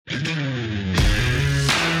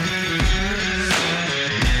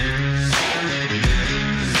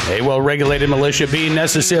A well-regulated militia being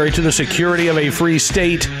necessary to the security of a free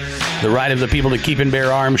state, the right of the people to keep and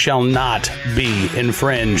bear arms shall not be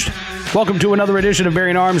infringed. Welcome to another edition of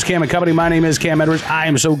Bearing Arms, Cam and Company. My name is Cam Edwards. I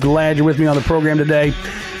am so glad you're with me on the program today.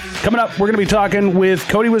 Coming up, we're going to be talking with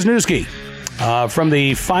Cody Wisniewski from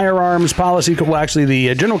the Firearms Policy, well, actually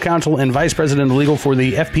the General Counsel and Vice President of Legal for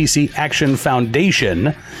the FPC Action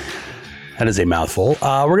Foundation. That is a mouthful.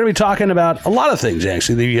 We're going to be talking about a lot of things,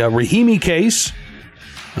 actually. The Rahimi case,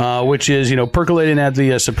 which is, percolating at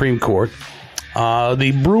the Supreme Court.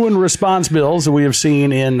 The Bruen response bills that we have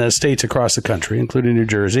seen in states across the country, including New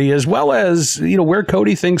Jersey, as well as, where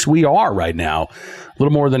Cody thinks we are right now. A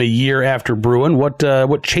little more than a year after Bruen.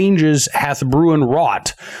 What changes hath Bruen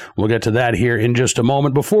wrought? We'll get to that here in just a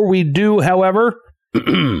moment. Before we do, however,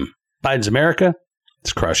 Biden's America.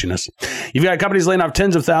 It's crushing us. You've got companies laying off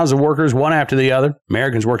tens of thousands of workers, one after the other.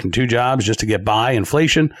 Americans working two jobs just to get by.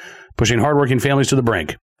 Inflation pushing hardworking families to the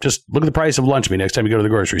brink. Just look at the price of lunch meat next time you go to the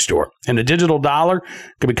grocery store. And the digital dollar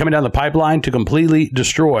could be coming down the pipeline to completely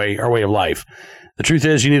destroy our way of life. The truth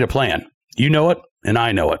is, you need a plan. You know it, and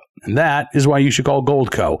I know it. And that is why you should call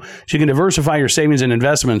Goldco. So you can diversify your savings and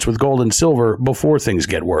investments with gold and silver before things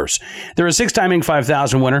get worse. They're a six-time Inc.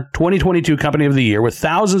 5000 winner, 2022 Company of the Year with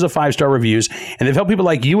thousands of five-star reviews, and they've helped people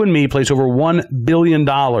like you and me place over $1 billion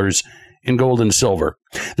in gold and silver.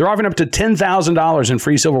 They're offering up to $10,000 in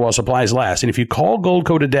free silver while supplies last. And if you call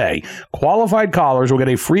Goldco today, qualified callers will get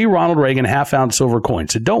a free Ronald Reagan half-ounce silver coin.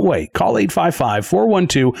 So don't wait. Call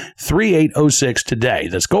 855-412-3806 today.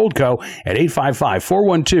 That's Goldco at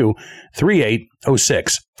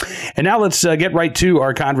 855-412-3806. And now let's get right to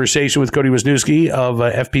our conversation with Cody Wisniewski of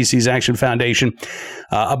FPC's Action Foundation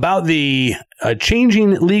about the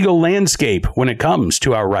changing legal landscape when it comes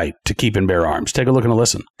to our right to keep and bear arms. Take a look and a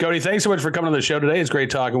listen. Cody, thanks so much for coming on the show today. It's great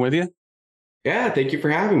talking with you. Yeah, thank you for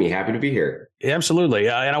having me. Happy to be here. Absolutely.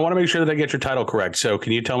 And I want to make sure that I get your title correct. So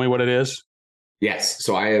can you tell me what it is? Yes.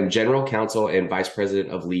 So I am General Counsel and Vice President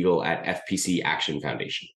of Legal at FPC Action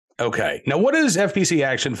Foundation. Okay. Now, what is FPC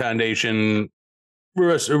Action Foundation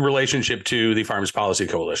relationship to the Firearms Policy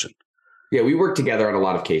Coalition? Yeah, we work together on a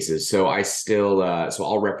lot of cases. So I still,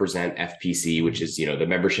 I'll represent FPC, which is, the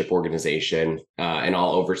membership organization, and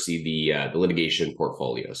I'll oversee the litigation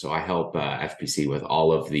portfolio. So I help FPC with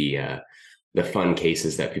all of the fun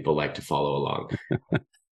cases that people like to follow along.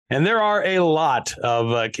 And there are a lot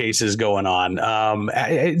of cases going on.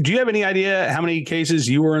 Do you have any idea how many cases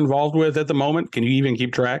you were involved with at the moment? Can you even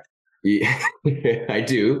keep track? Yeah, I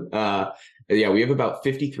do. Yeah, we have about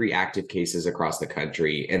 53 active cases across the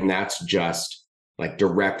country, and that's just like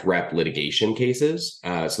direct rep litigation cases.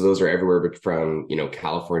 So those are everywhere from,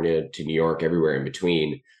 California to New York, everywhere in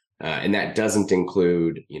between. And that doesn't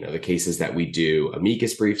include, the cases that we do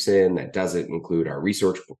amicus briefs in. That doesn't include our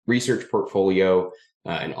research portfolio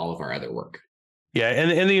and all of our other work. Yeah,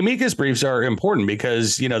 and the amicus briefs are important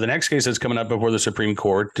because, the next case that's coming up before the Supreme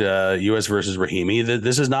Court, U.S. versus Rahimi,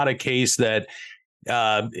 this is not a case that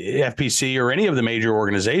FPC or any of the major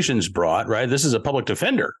organizations brought, right? This is a public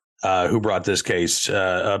defender who brought this case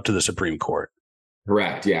up to the Supreme Court.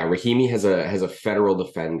 Correct. Yeah, Rahimi has a federal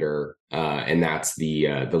defender, and that's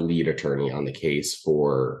the lead attorney on the case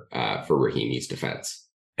for Rahimi's defense.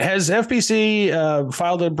 Has FPC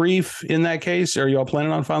filed a brief in that case? Are you all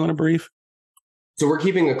planning on filing a brief? So we're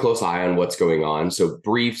keeping a close eye on what's going on. So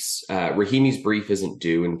briefs, Rahimi's brief isn't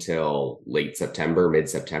due until late September,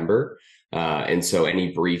 mid-September. And so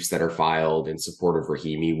any briefs that are filed in support of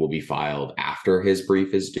Rahimi will be filed after his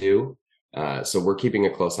brief is due. So we're keeping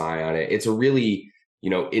a close eye on it. It's a really,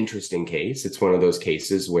 interesting case. It's one of those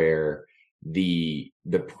cases where the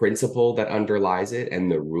principle that underlies it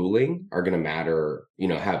and the ruling are going to matter,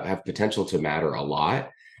 have potential to matter a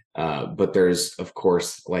lot. But there's, of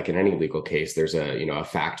course, like in any legal case, there's a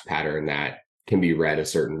fact pattern that can be read a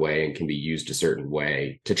certain way and can be used a certain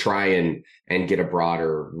way to try and get a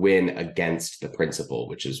broader win against the principle,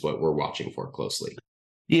 which is what we're watching for closely.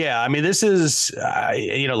 Yeah, I mean, this is, look,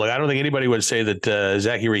 I don't think anybody would say that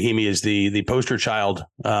Zacky Rahimi is the poster child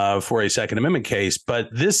for a Second Amendment case, but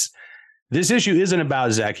this issue isn't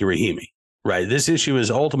about Zacky Rahimi, right? This issue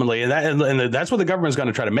is ultimately, and that's what the government's going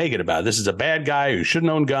to try to make it about. This is a bad guy who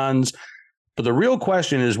shouldn't own guns, but the real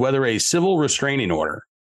question is whether a civil restraining order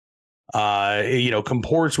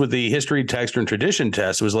comports with the history, texture, and tradition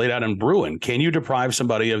test that was laid out in Bruen. Can you deprive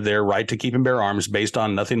somebody of their right to keep and bear arms based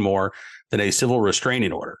on nothing more than a civil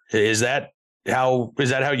restraining order? Is that how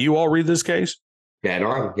you all read this case? Dead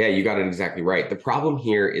on. Yeah, you got it exactly right. The problem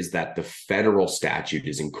here is that the federal statute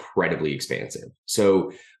is incredibly expansive.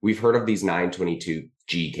 So we've heard of these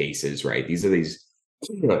 922G cases, right? These are these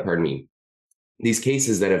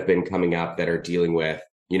cases that have been coming up that are dealing with,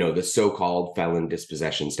 the so-called felon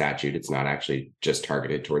dispossession statute. It's not actually just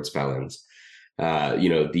targeted towards felons.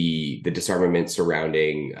 The disarmament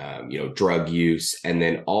surrounding, drug use, and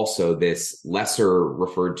then also this lesser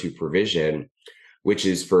referred to provision, which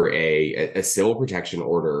is for a civil protection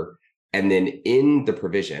order. And then in the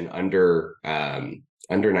provision under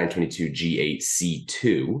 922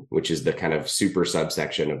 G8C2, which is the kind of super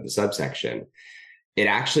subsection of the subsection, it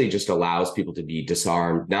actually just allows people to be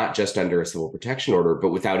disarmed, not just under a civil protection order,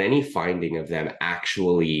 but without any finding of them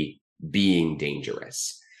actually being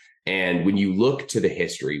dangerous. And when you look to the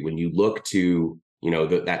history, when you look to,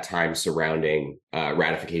 that time surrounding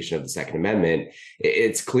ratification of the Second Amendment,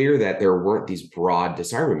 it's clear that there weren't these broad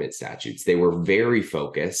disarmament statutes. They were very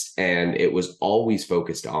focused, and it was always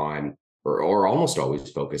focused on, or almost always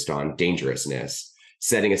focused on, dangerousness,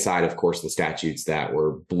 setting aside, of course, the statutes that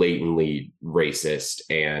were blatantly racist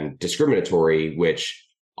and discriminatory, which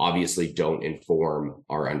obviously don't inform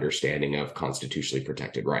our understanding of constitutionally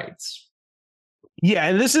protected rights. Yeah,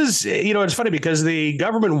 and this is, it's funny because the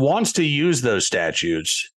government wants to use those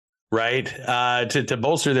statutes, right, to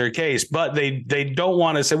bolster their case, but they don't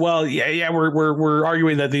want to say, well, we're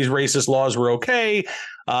arguing that these racist laws were okay.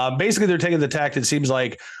 Basically, they're taking the tact. It seems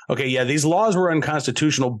like, okay, yeah, these laws were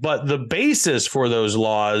unconstitutional, but the basis for those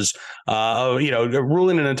laws,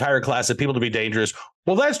 ruling an entire class of people to be dangerous,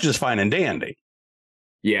 well, that's just fine and dandy.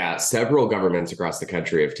 Yeah, several governments across the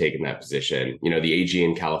country have taken that position. The AG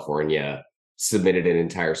in California submitted an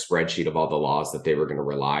entire spreadsheet of all the laws that they were going to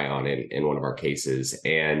rely on in one of our cases.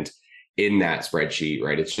 And in that spreadsheet,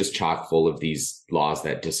 right, it's just chock full of these laws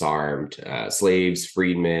that disarmed slaves,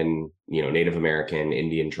 freedmen, Native American,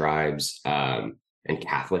 Indian tribes, and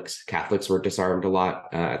Catholics. Catholics were disarmed a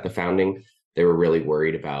lot at the founding. They were really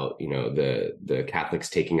worried about, the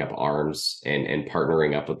Catholics taking up arms and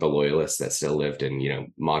partnering up with the loyalists that still lived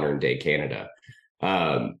in, modern day Canada.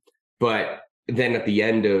 But then at the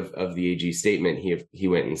end of the AG statement, he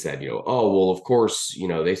went and said, oh, well, of course,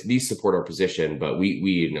 these support our position, but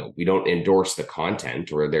we don't endorse the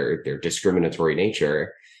content or their discriminatory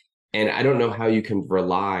nature. And I don't know how you can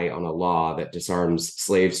rely on a law that disarms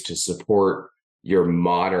slaves to support your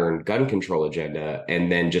modern gun control agenda and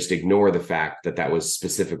then just ignore the fact that that was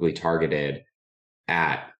specifically targeted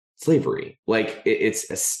at slavery. Like, it's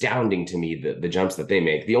astounding to me, the jumps that they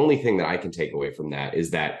make. The only thing that I can take away from that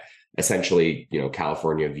is that essentially,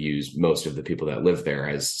 California views most of the people that live there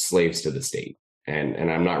as slaves to the state. And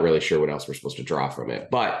I'm not really sure what else we're supposed to draw from it.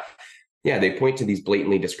 But yeah, they point to these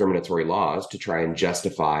blatantly discriminatory laws to try and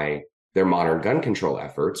justify their modern gun control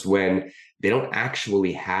efforts when they don't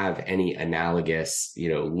actually have any analogous,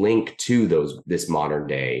 link to this modern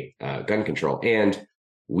day gun control. And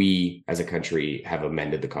we as a country have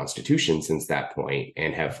amended the Constitution since that point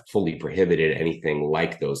and have fully prohibited anything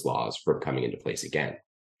like those laws from coming into place again.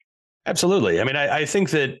 Absolutely. I mean, I think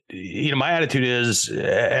that, my attitude is,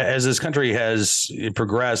 as this country has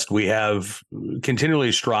progressed, we have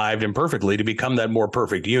continually strived imperfectly to become that more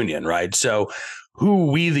perfect union, right? So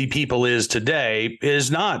who we the people is today is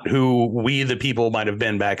not who we the people might have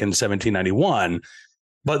been back in 1791,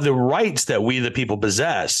 but the rights that we the people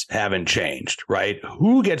possess haven't changed, right?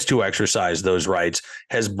 Who gets to exercise those rights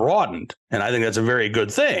has broadened, and I think that's a very good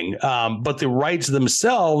thing. But the rights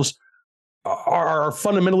themselves are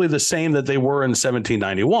fundamentally the same that they were in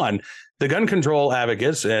 1791. The gun control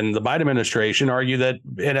advocates and the Biden administration argue that,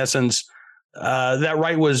 in essence, that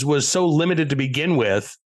right was so limited to begin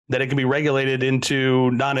with that it can be regulated into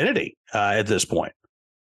non-entity at this point.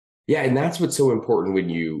 Yeah, and that's what's so important when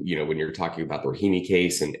you're talking about the Rahimi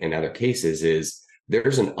case and other cases is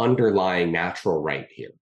there's an underlying natural right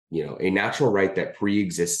here, a natural right that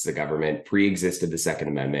pre-exists the government, pre-existed the Second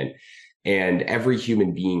Amendment. And every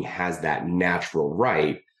human being has that natural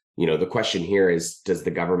right. The question here is, does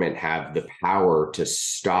the government have the power to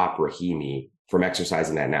stop Rahimi from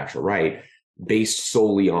exercising that natural right based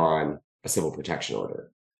solely on a civil protection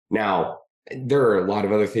order? Now, there are a lot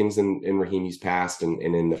of other things in Rahimi's past and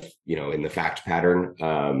in the fact pattern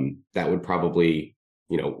that would probably,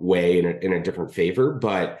 weigh in a different favor.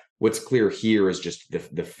 But what's clear here is just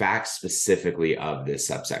the facts specifically of this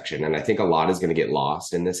subsection. And I think a lot is going to get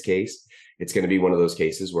lost in this case. It's going to be one of those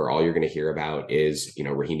cases where all you're going to hear about is,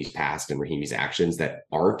 Rahimi's past and Rahimi's actions that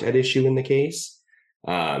aren't at issue in the case.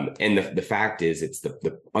 And the fact is, it's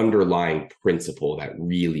the underlying principle that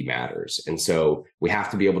really matters. And so we have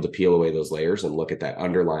to be able to peel away those layers and look at that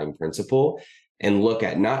underlying principle and look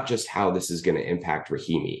at not just how this is going to impact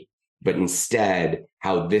Rahimi, but instead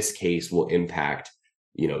how this case will impact,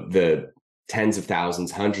 the tens of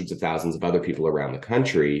thousands, hundreds of thousands of other people around the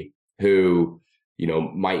country who,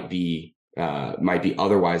 might be might be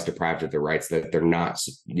otherwise deprived of their rights, that they're not,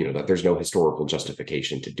 that there's no historical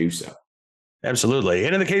justification to do so. Absolutely.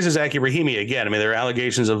 And in the case of Zaki Rahimi, again, I mean, there are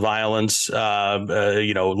allegations of violence,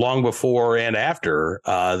 long before and after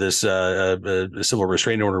this civil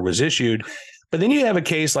restraining order was issued. But then you have a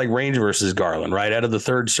case like Range versus Garland, right, out of the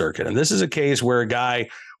Third Circuit. And this is a case where a guy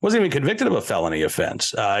wasn't even convicted of a felony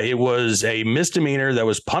offense. It was a misdemeanor that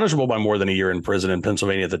was punishable by more than a year in prison in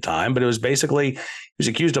Pennsylvania at the time. But it was basically, he was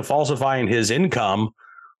accused of falsifying his income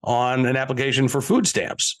on an application for food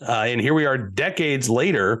stamps. And here we are decades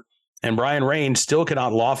later, and Brian Rain still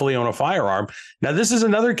cannot lawfully own a firearm. Now, this is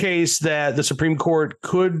another case that the Supreme Court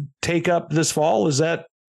could take up this fall. Is that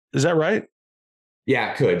right?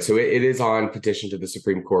 Yeah, it could. So it is on petition to the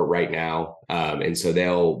Supreme Court right now. And so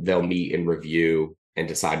they'll meet and review and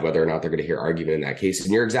decide whether or not they're going to hear argument in that case.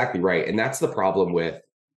 And you're exactly right. And that's the problem with,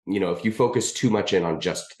 if you focus too much in on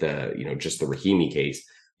just the Rahimi case,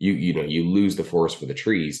 you lose the forest for the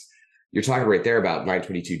trees. You're talking right there about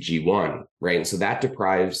 922 G1, right? And so that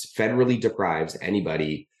federally deprives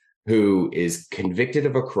anybody who is convicted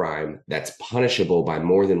of a crime that's punishable by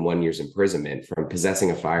more than 1 year's imprisonment from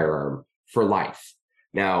possessing a firearm for life.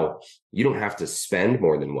 Now, you don't have to spend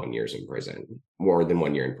more than 1 year in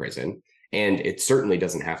prison, and it certainly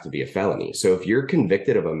doesn't have to be a felony. So if you're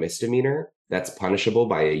convicted of a misdemeanor that's punishable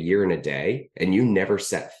by a year and a day, and you never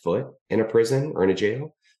set foot in a prison or in a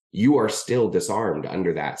jail, you are still disarmed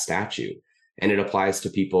under that statute. And it applies to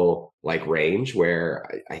people like Range, where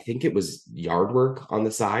I think it was yard work on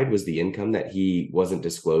the side was the income that he wasn't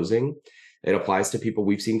disclosing. It applies to people,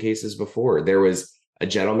 we've seen cases before. There was a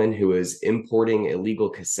gentleman who was importing illegal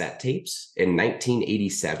cassette tapes in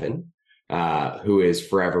 1987, who is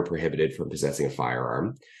forever prohibited from possessing a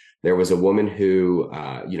firearm. There was a woman who,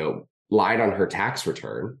 lied on her tax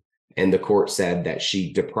return, and the court said that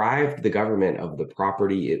she deprived the government of the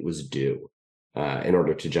property it was due in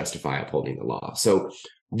order to justify upholding the law. So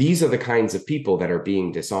these are the kinds of people that are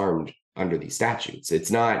being disarmed under these statutes. It's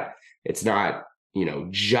not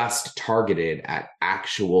just targeted at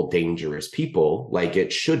actual dangerous people like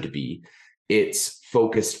it should be. It's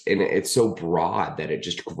focused, and it's so broad that it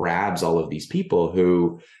just grabs all of these people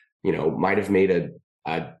who, might have made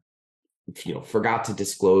forgot to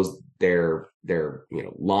disclose their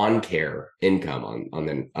lawn care income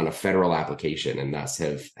on a federal application, and thus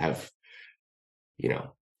have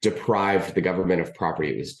deprived the government of property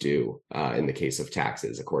it was due in the case of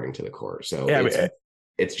taxes, according to the court. So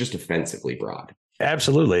it's just offensively broad.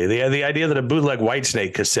 Absolutely. The idea that a bootleg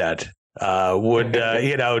Whitesnake cassette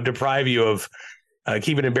would deprive you of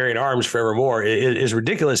keeping and bearing arms forevermore is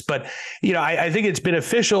ridiculous. But, I think it's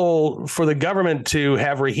beneficial for the government to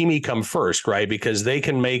have Rahimi come first, right? Because they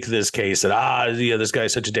can make this case that, this guy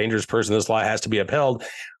is such a dangerous person, this law has to be upheld,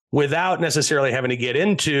 without necessarily having to get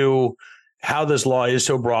into how this law is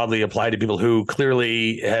so broadly applied to people who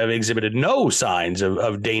clearly have exhibited no signs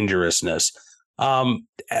of dangerousness. Do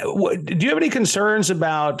you have any concerns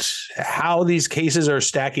about how these cases are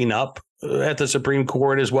stacking up at the Supreme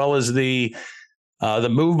Court, as well as the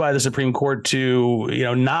move by the Supreme Court to,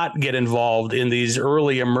 not get involved in these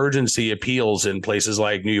early emergency appeals in places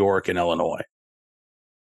like New York and Illinois?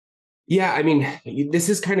 Yeah, I mean, this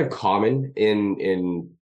is kind of common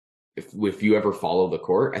if you ever follow the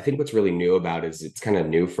court. I think what's really new about it is it's kind of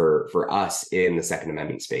new for us in the Second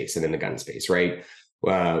Amendment space and in the gun space, right?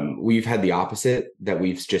 We've had the opposite, that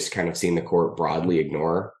we've just kind of seen the court broadly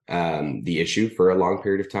ignore the issue for a long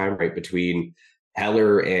period of time, right? Between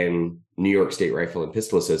Heller and New York State Rifle and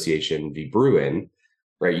Pistol Association v. Bruen,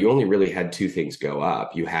 right? You only really had two things go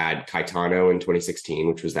up. You had Caetano in 2016,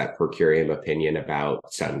 which was that per curiam opinion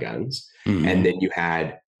about stun guns. Mm-hmm. And then you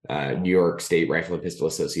had New York State Rifle and Pistol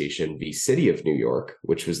Association v. City of New York,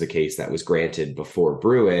 which was the case that was granted before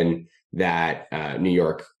Bruen, that New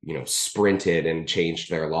York, sprinted and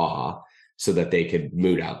changed their law so that they could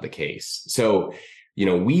moot out the case. So,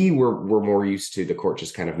 we were more used to the court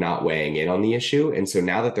just kind of not weighing in on the issue. And so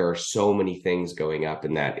now that there are so many things going up,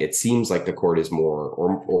 and that it seems like the court is more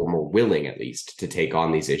willing, at least, to take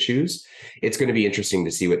on these issues, it's going to be interesting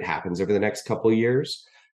to see what happens over the next couple of years.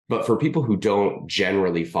 But for people who don't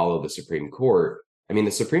generally follow the Supreme Court, I mean,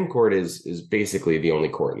 the Supreme Court is basically the only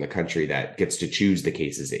court in the country that gets to choose the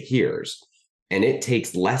cases it hears. And it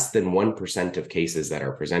takes less than 1% of cases that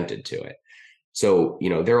are presented to it. So,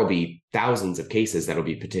 there will be thousands of cases that will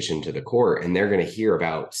be petitioned to the court, and they're going to hear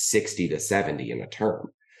about 60 to 70 in a term.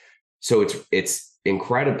 So it's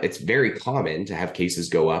incredible. It's very common to have cases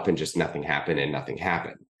go up and just nothing happen.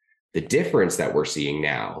 The difference that we're seeing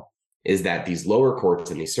now is that these lower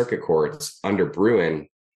courts and these circuit courts under Bruen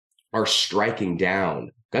are striking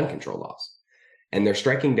down gun control laws. And they're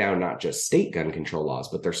striking down not just state gun control laws,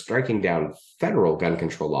 but they're striking down federal gun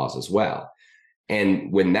control laws as well.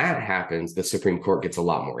 And when that happens, the Supreme Court gets a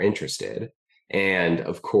lot more interested. And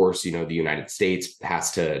of course, the United States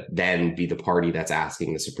has to then be the party that's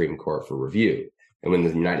asking the Supreme Court for review. And when the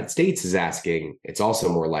United States is asking, it's also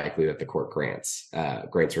more likely that the court grants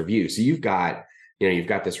review. So you've got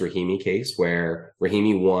this Rahimi case where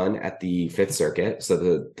Rahimi won at the Fifth Circuit.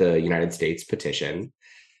 So the United States petition.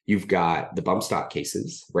 You've got the bump stock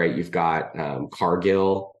cases, right? You've got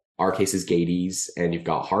Cargill, our case is Gades, and you've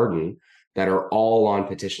got Hardin that are all on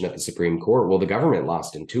petition at the Supreme Court. Well, the government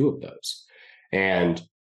lost in 2 of those. And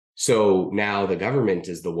so now the government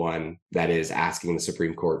is the one that is asking the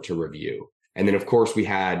Supreme Court to review. And then, of course, we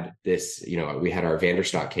had this, we had our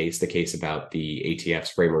Vanderstock case, the case about the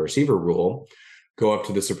ATF's framer receiver rule, go up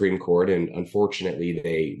to the Supreme Court. And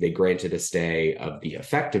unfortunately, they granted a stay of the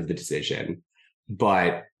effect of the decision.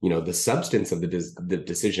 But, the substance of the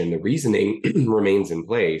decision, the reasoning remains in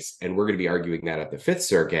place. And we're going to be arguing that at the Fifth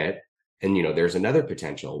Circuit. And, there's another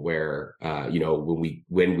potential where,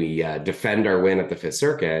 when we defend our win at the Fifth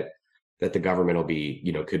Circuit, that the government will be,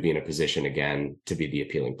 could be in a position again to be the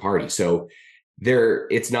appealing party. So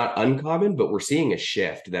it's not uncommon, but we're seeing a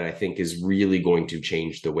shift that I think is really going to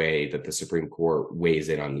change the way that the Supreme Court weighs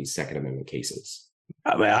in on these Second Amendment cases.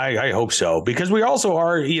 I mean, I hope so, because we also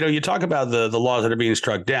are, you talk about the laws that are being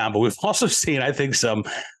struck down, but we've also seen, I think, some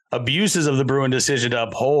abuses of the Bruen decision to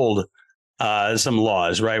uphold some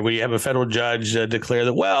laws, right? We have a federal judge declare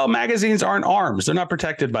that, well, magazines aren't arms. They're not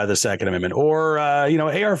protected by the Second Amendment. Or,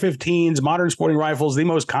 AR-15s, modern sporting rifles, the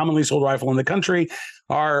most commonly sold rifle in the country,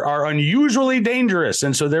 are unusually dangerous.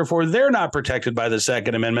 And so therefore, they're not protected by the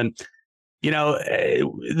Second Amendment.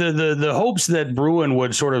 The hopes that Bruen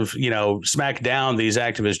would sort of, smack down these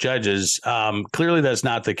activist judges, clearly that's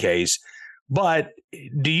not the case. But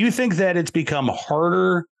do you think that it's become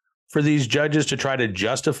harder for these judges to try to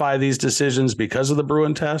justify these decisions because of the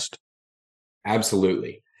Bruen test?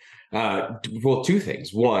 Absolutely. Well, 2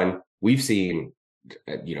 things. One, we've seen,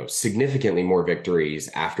 significantly more victories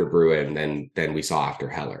after Bruen than we saw after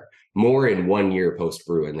Heller. More in 1 year post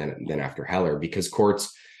Bruen than after Heller, because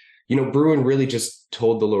courts, Bruen really just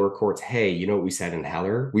told the lower courts, hey, what we said in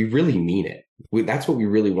Heller? We really mean it. That's what we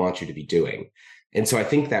really want you to be doing. And so I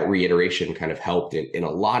think that reiteration kind of helped in a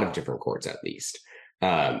lot of different courts, at least.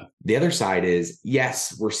 The other side is,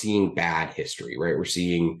 yes, we're seeing bad history, right? We're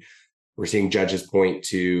seeing judges point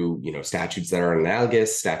to, statutes that are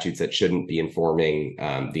analogous, statutes that shouldn't be informing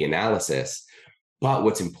the analysis. But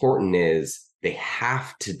what's important is they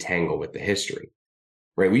have to tangle with the history,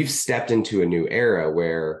 right? We've stepped into a new era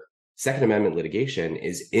where Second Amendment litigation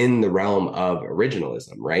is in the realm of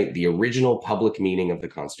originalism, right? The original public meaning of the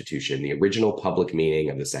Constitution, the original public meaning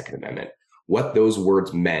of the Second Amendment, what those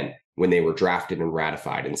words meant when they were drafted and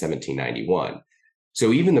ratified in 1791.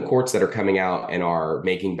 So even the courts that are coming out and are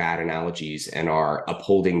making bad analogies and are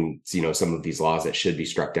upholding, some of these laws that should be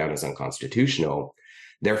struck down as unconstitutional,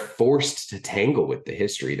 they're forced to tangle with the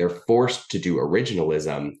history. They're forced to do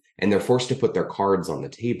originalism, and they're forced to put their cards on the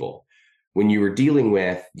table. When you were dealing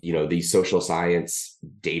with, these social science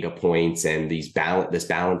data points and this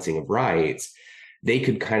balancing of rights, they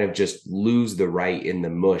could kind of just lose the right in the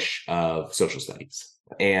mush of social studies.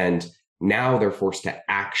 And now they're forced to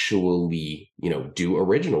actually, do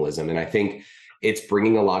originalism. And I think it's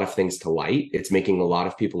bringing a lot of things to light. It's making a lot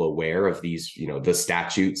of people aware of these, the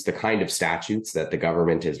statutes, the kind of statutes that the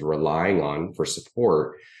government is relying on for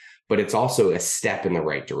support. But it's also a step in the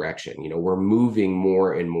right direction. We're moving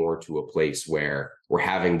more and more to a place where we're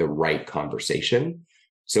having the right conversation.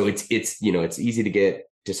 So it's easy to get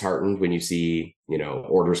disheartened when you see,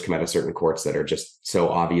 orders come out of certain courts that are just so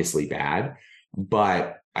obviously bad.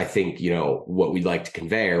 But I think, what we'd like to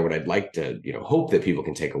convey, or what I'd like to, hope that people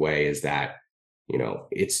can take away, is that,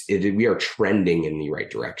 we are trending in the right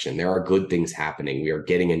direction. There are good things happening. We are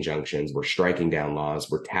getting injunctions. We're striking down laws.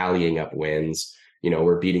 We're tallying up wins.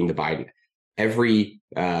 We're beating the Biden. Every,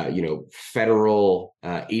 federal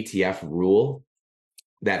ATF rule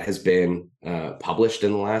that has been published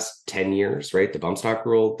in the last 10 years, right? The bump stock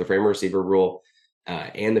rule, the framer receiver rule,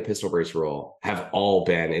 and the pistol brace rule have all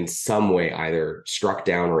been in some way either struck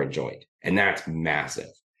down or enjoined. And that's massive.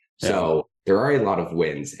 Yeah. So there are a lot of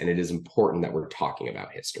wins, and it is important that we're talking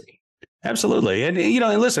about history. Absolutely. And,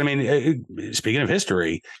 and listen, I mean, speaking of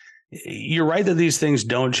history, you're right that these things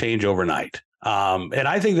don't change overnight. And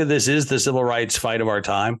I think that this is the civil rights fight of our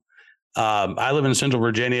time. I live in Central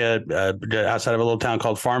Virginia, outside of a little town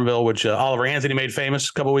called Farmville, which Oliver Anthony made famous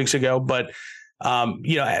a couple of weeks ago. But,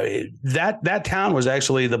 that town was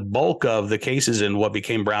actually the bulk of the cases in what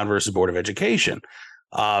became Brown versus Board of Education.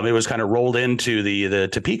 It was kind of rolled into the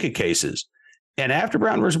Topeka cases. And after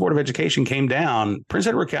Brown versus Board of Education came down, Prince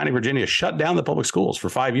Edward County, Virginia shut down the public schools for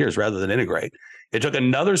 5 years rather than integrate. It took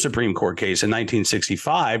another Supreme Court case in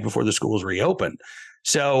 1965 before the schools reopened.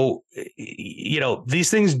 So, these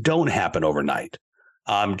things don't happen overnight.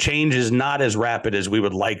 Change is not as rapid as we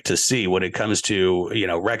would like to see when it comes to,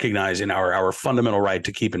 recognizing our fundamental right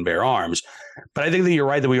to keep and bear arms. But I think that you're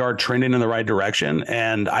right that we are trending in the right direction.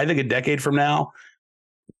 And I think a decade from now,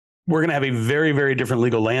 we're going to have a very, very different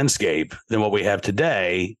legal landscape than what we have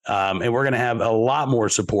today. And we're going to have a lot more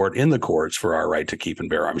support in the courts for our right to keep and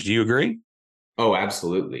bear arms. Do you agree? Oh,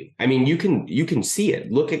 absolutely. I mean, you can see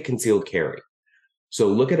it. Look at concealed carry. So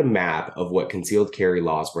look at a map of what concealed carry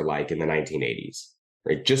laws were like in the 1980s,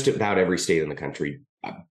 right? Just about every state in the country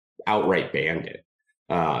outright banned it.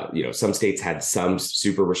 Some states had some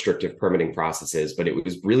super restrictive permitting processes, but it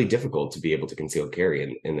was really difficult to be able to conceal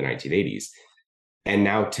carry in the 1980s. And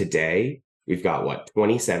now today, we've got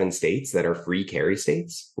 27 states that are free carry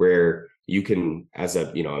states where you can, as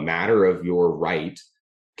a matter of your right,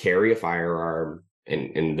 carry a firearm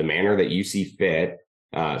in the manner that you see fit,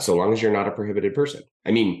 so long as you're not a prohibited person.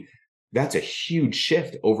 I mean, that's a huge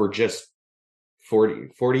shift over just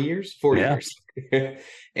 40 years.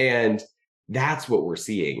 And that's what we're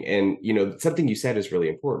seeing. And, something you said is really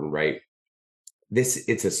important, right?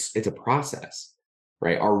 It's a process.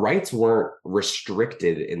 Right. Our rights weren't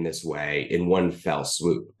restricted in this way in one fell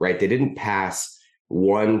swoop. Right. They didn't pass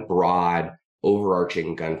one broad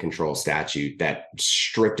overarching gun control statute that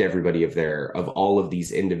stripped everybody of all of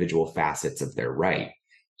these individual facets of their right.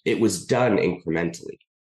 It was done incrementally.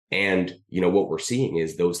 And, what we're seeing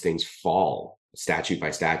is those things fall statute by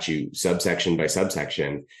statute, subsection by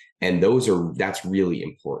subsection. And that's really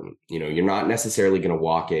important. You're not necessarily going to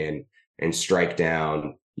walk in and strike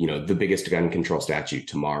down the biggest gun control statute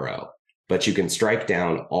tomorrow, but you can strike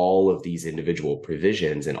down all of these individual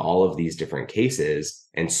provisions in all of these different cases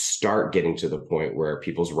and start getting to the point where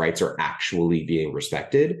people's rights are actually being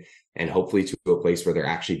respected and hopefully to a place where they're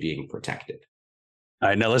actually being protected. All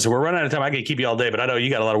right. Now, listen, we're running out of time. I can keep you all day, but I know you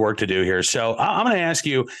got a lot of work to do here. So I'm going to ask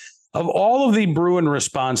you, of all of the Bruen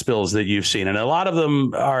response bills that you've seen, and a lot of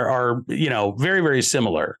them are very, very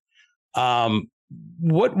similar.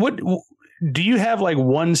 What do you have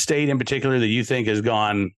one state in particular that you think has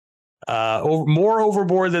gone more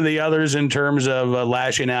overboard than the others in terms of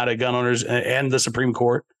lashing out at gun owners and the Supreme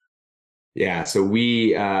Court? Yeah, so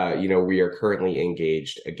we are currently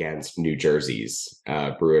engaged against New Jersey's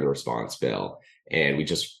Bruen response bill, and we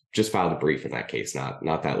just filed a brief in that case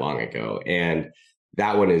not that long ago, and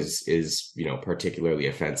that one is particularly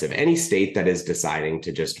offensive. Any state that is deciding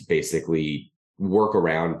to just basically work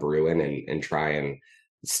around Bruen and try and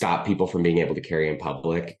stop people from being able to carry in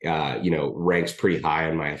public, ranks pretty high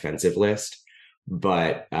on my offensive list.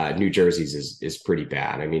 But New Jersey's is pretty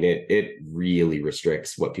bad. I mean, it really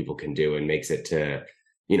restricts what people can do and makes it to,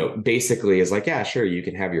 basically is like, yeah, sure, you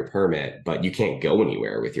can have your permit, but you can't go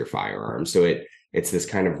anywhere with your firearm. So it's this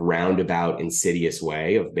kind of roundabout, insidious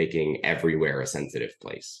way of making everywhere a sensitive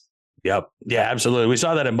place. Yep. Yeah, absolutely. We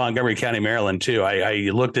saw that in Montgomery County, Maryland, too. I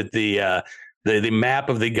looked at the map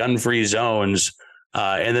of the gun-free zones.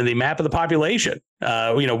 And then the map of the population,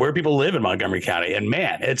 where people live in Montgomery County. And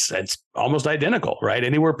man, it's almost identical, right?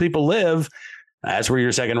 Anywhere people live, that's where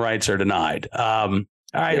your second rights are denied. All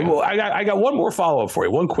right. Yeah. Well, I got one more follow-up for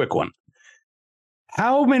you. One quick one.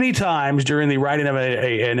 How many times during the writing of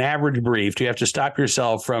an average brief do you have to stop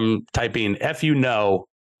yourself from typing F you know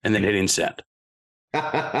and then hitting send?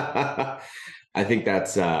 I think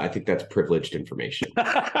that's privileged information.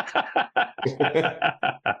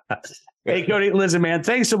 Hey, Cody, listen, man,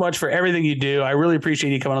 thanks so much for everything you do. I really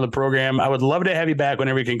appreciate you coming on the program. I would love to have you back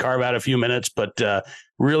whenever you can carve out a few minutes, but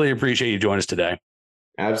really appreciate you joining us today.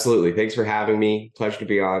 Absolutely. Thanks for having me. Pleasure to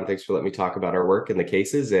be on. Thanks for letting me talk about our work and the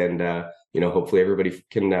cases. And, hopefully everybody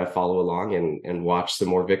can follow along and watch some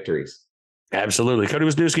more victories. Absolutely. Cody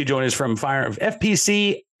Wisniewski joining us from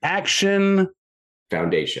FPC Action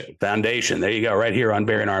Foundation. There you go. Right here on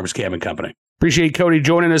Bearing Arms Cam and Company. Appreciate Cody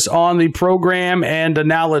joining us on the program. And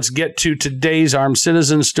now let's get to today's armed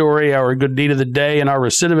citizen story, our good deed of the day, and our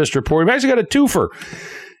recidivist report. We've actually got a twofer.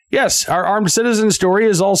 Yes, our armed citizen story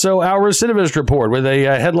is also our recidivist report with a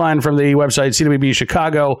headline from the website CWB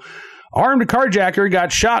Chicago. Armed carjacker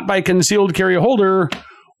got shot by concealed carry holder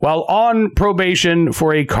while on probation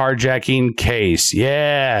for a carjacking case.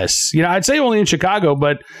 Yes. I'd say only in Chicago,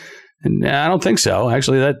 but I don't think so.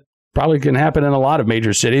 Actually, that probably can happen in a lot of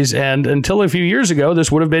major cities. And until a few years ago,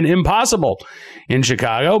 this would have been impossible in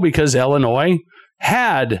Chicago because Illinois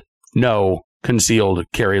had no concealed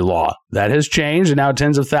carry law. That has changed, and now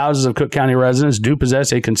tens of thousands of Cook County residents do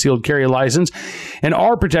possess a concealed carry license and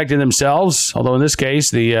are protecting themselves, although in this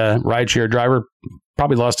case, the rideshare driver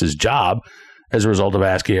probably lost his job as a result of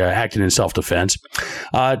acting in self-defense.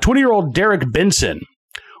 20-year-old Derek Benson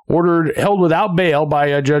held without bail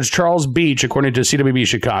by Judge Charles Beach, according to CWB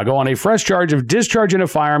Chicago, on a fresh charge of discharging a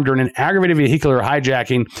firearm during an aggravated vehicular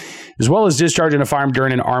hijacking, as well as discharging a firearm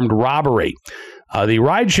during an armed robbery. The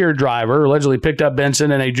rideshare driver allegedly picked up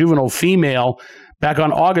Benson and a juvenile female back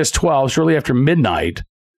on August 12th, shortly after midnight.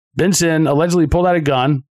 Benson allegedly pulled out a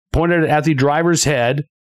gun, pointed it at the driver's head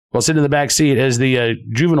while sitting in the back seat, as the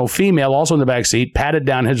juvenile female, also in the back seat, patted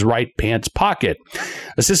down his right pants pocket.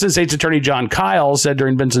 Assistant State's Attorney John Kyle said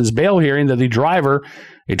during Benson's bail hearing that the driver,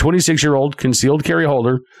 a 26-year-old concealed carry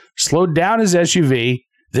holder, slowed down his SUV,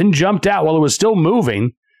 then jumped out while it was still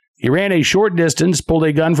moving. He ran a short distance, pulled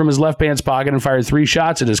a gun from his left pants pocket, and fired 3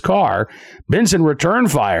 shots at his car. Benson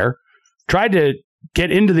returned fire, tried to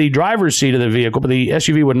get into the driver's seat of the vehicle, but the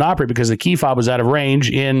SUV wouldn't operate because the key fob was out of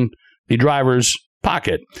range in the driver's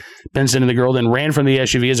pocket. Benson and the girl then ran from the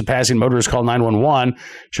SUV as a passing motorist called 911.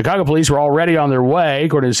 Chicago police were already on their way,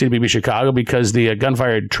 according to CWB Chicago, because the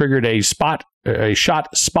gunfire had triggered a shot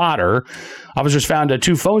spotter. Officers found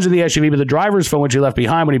 2 phones in the SUV, but the driver's phone, which he left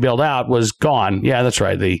behind when he bailed out, was gone. Yeah, that's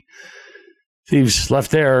right. The thieves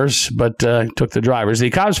left theirs, but took the driver's.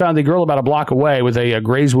 The cops found the girl about a block away with a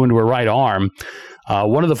graze wound to her right arm.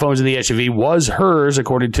 One of the phones in the SUV was hers,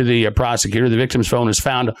 according to the prosecutor. The victim's phone was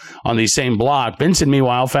found on the same block. Benson,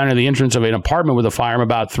 meanwhile, found at the entrance of an apartment with a firearm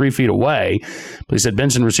about 3 feet away. Police said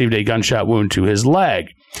Benson received a gunshot wound to his leg.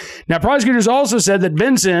 Now, prosecutors also said that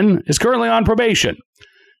Benson is currently on probation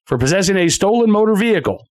for possessing a stolen motor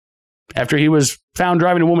vehicle after he was found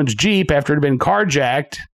driving a woman's Jeep after it had been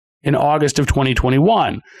carjacked in August of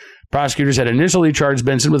 2021. Prosecutors had initially charged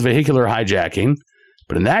Benson with vehicular hijacking,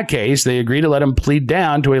 but in that case, they agreed to let him plead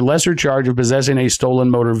down to a lesser charge of possessing a stolen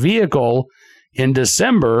motor vehicle in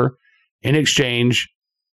December in exchange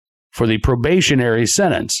for the probationary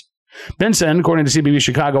sentence. Benson, according to CBB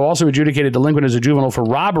Chicago, also adjudicated delinquent as a juvenile for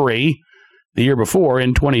robbery the year before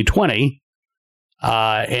in 2020,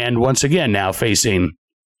 and once again now facing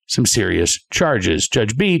some serious charges.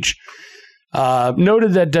 Judge Beach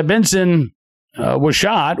noted that Benson was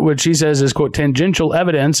shot, which he says is, quote, tangential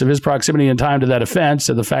evidence of his proximity and time to that offense.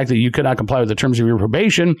 So the fact that you could not comply with the terms of your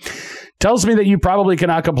probation tells me that you probably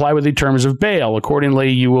cannot comply with the terms of bail. Accordingly,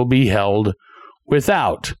 you will be held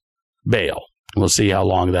without bail. We'll see how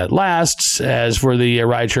long that lasts. As for the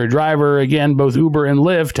rideshare driver, again, both Uber and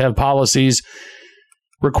Lyft have policies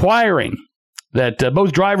requiring that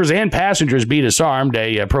both drivers and passengers be disarmed,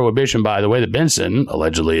 a prohibition, by the way, that Benson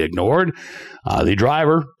allegedly ignored. The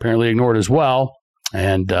driver apparently ignored as well,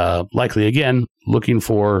 and likely, again, looking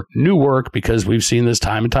for new work, because we've seen this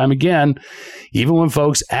time and time again. Even when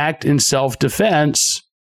folks act in self-defense,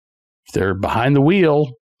 if they're behind the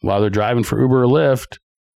wheel while they're driving for Uber or Lyft,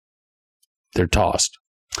 they're tossed.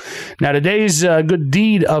 Now, today's good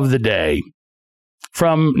deed of the day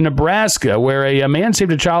from Nebraska, where a man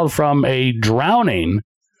saved a child from a drowning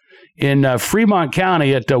in Fremont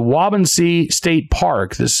County at Waubonsee State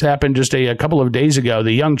Park. This happened just a couple of days ago.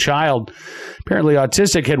 The young child, apparently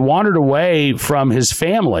autistic, had wandered away from his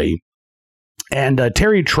family. And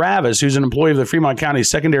Terry Travis, who's an employee of the Fremont County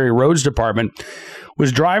Secondary Roads Department,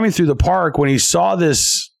 was driving through the park when he saw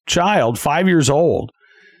this child, 5 years old,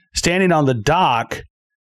 standing on the dock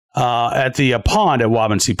at the pond at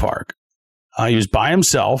Waubonsee Park. He was by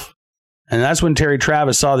himself, and that's when Terry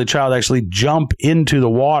Travis saw the child actually jump into the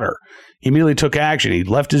water. He immediately took action. He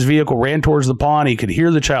left his vehicle, ran towards the pond. He could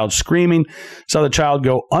hear the child screaming, saw the child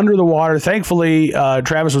go under the water. Thankfully,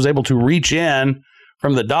 Travis was able to reach in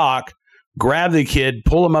from the dock, grab the kid,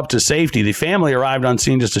 pull him up to safety. The family arrived on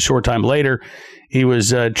scene just a short time later. He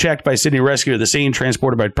was checked by Sydney Rescue at the scene,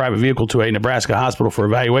 transported by private vehicle to a Nebraska hospital for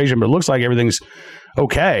evaluation, but it looks like everything's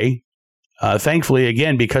okay. Thankfully,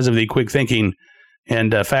 again, because of the quick thinking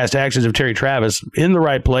and fast actions of Terry Travis, in the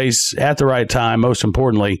right place at the right time, most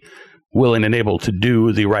importantly, willing and able to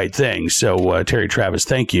do the right thing. So, Terry Travis,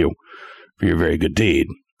 thank you for your very good deed.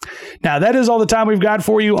 Now, that is all the time we've got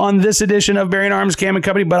for you on this edition of Bearing Arms Cam and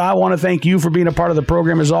Company, but I want to thank you for being a part of the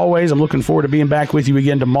program as always. I'm looking forward to being back with you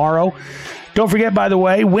again tomorrow. Don't forget, by the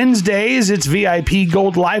way, Wednesdays, it's VIP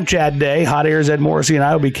Gold Live Chat Day. Hot Air's Ed Morrissey and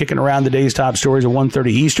I will be kicking around the day's top stories at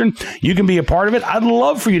 1:30 Eastern. You can be a part of it. I'd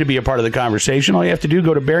love for you to be a part of the conversation. All you have to do,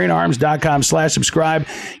 go to bearingarms.com/subscribe.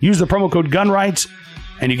 Use the promo code GUNRIGHTS,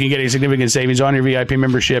 and you can get a significant savings on your VIP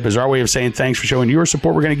membership as our way of saying thanks for showing your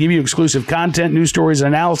support. We're going to give you exclusive content, news stories,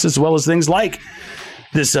 and analysis, as well as things like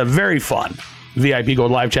this very fun VIP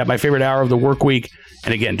Gold Live Chat, my favorite hour of the work week.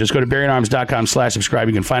 And again, just go to BarianArms.com/subscribe.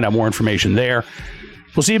 You can find out more information there.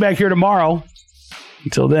 We'll see you back here tomorrow.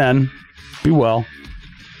 Until then, be well,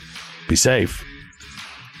 be safe,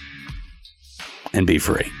 and be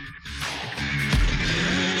free.